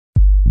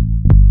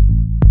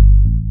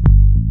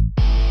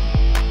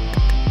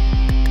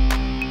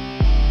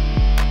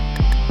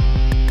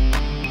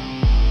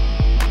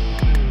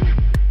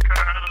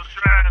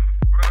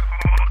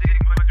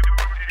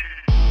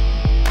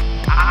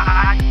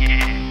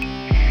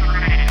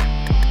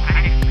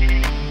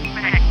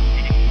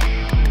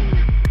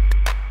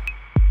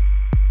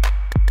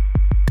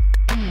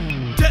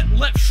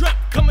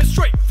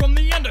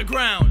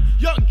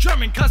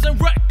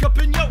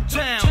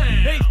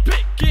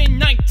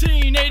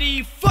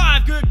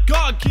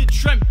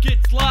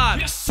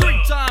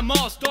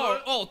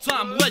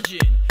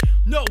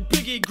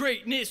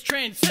It's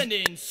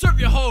transcending. Serve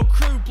your whole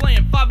crew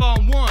playing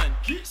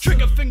 5-on-1.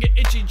 Trigger finger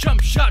itchy,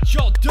 jump shots,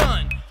 y'all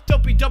done.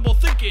 Don't be double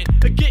thinking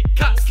or get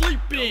caught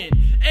sleeping.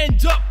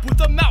 End up with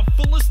a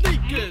mouthful of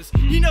sneakers.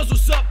 He knows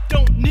what's up,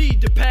 don't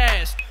need to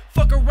pass.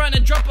 Fuck around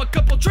and drop a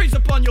couple trays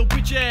upon your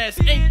bitch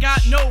ass. Ain't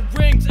got no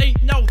rings,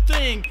 ain't no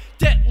thing.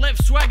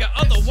 Detlef swagger,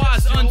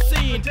 otherwise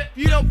unseen. If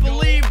you don't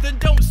believe, then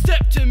don't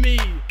step to me.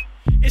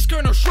 It's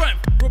Colonel Schrempf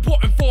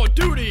reporting for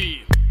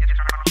duty.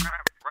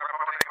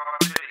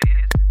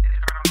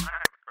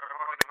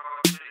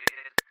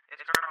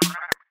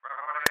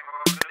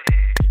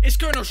 It's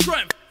Colonel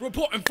Schrempf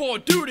reporting for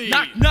duty.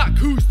 Knock knock,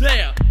 who's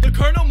there? The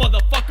Colonel,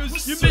 motherfuckers.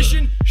 What's your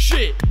mission?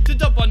 Shit, to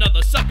dump on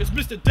other suckers,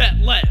 Mr.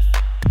 Detlef.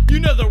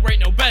 You know there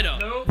ain't no better.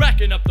 No.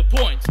 Racking up the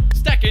points,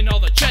 stacking all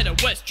the cheddar.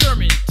 West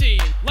German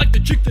team, like the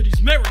chick that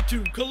he's married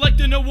to.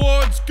 Collecting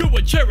awards, good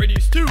with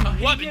charities too.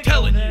 I've been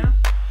telling you.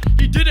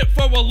 He did it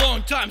for a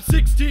long time,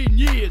 16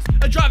 years.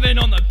 Driving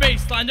on the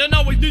baseline, don't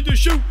always need to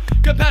shoot.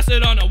 Can pass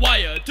it on a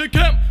wire. To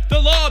camp, the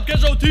lob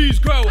casualties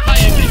grow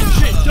higher.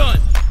 Getting shit done,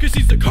 cause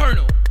he's the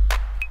Colonel.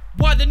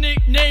 Why the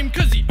nickname?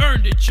 Cause he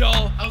earned it,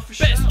 y'all.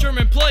 Best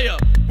German player,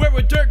 where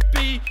would Dirk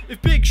be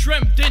if Big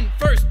Schrempf didn't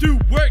first do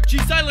work? G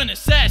silent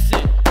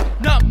assassin.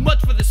 Not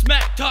much for the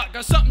smack talk,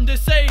 got something to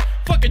say?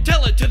 Fucking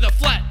tell it to the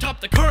flat top,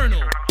 the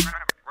Colonel.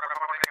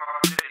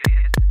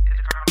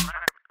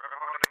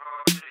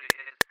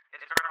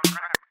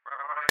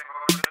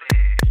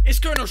 It's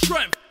Colonel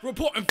Schrempf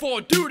reporting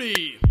for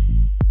duty.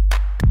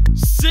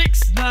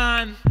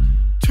 6'9",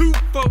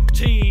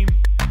 214,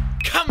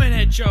 coming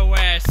at your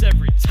ass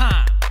every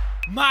time.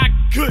 My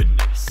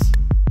goodness.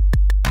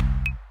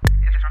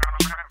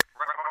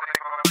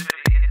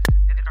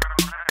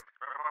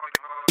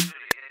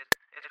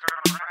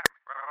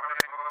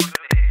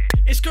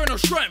 It's Colonel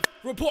Schrempf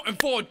reporting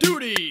for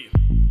duty.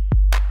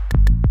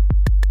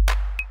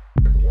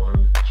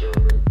 One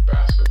German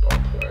basketball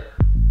player.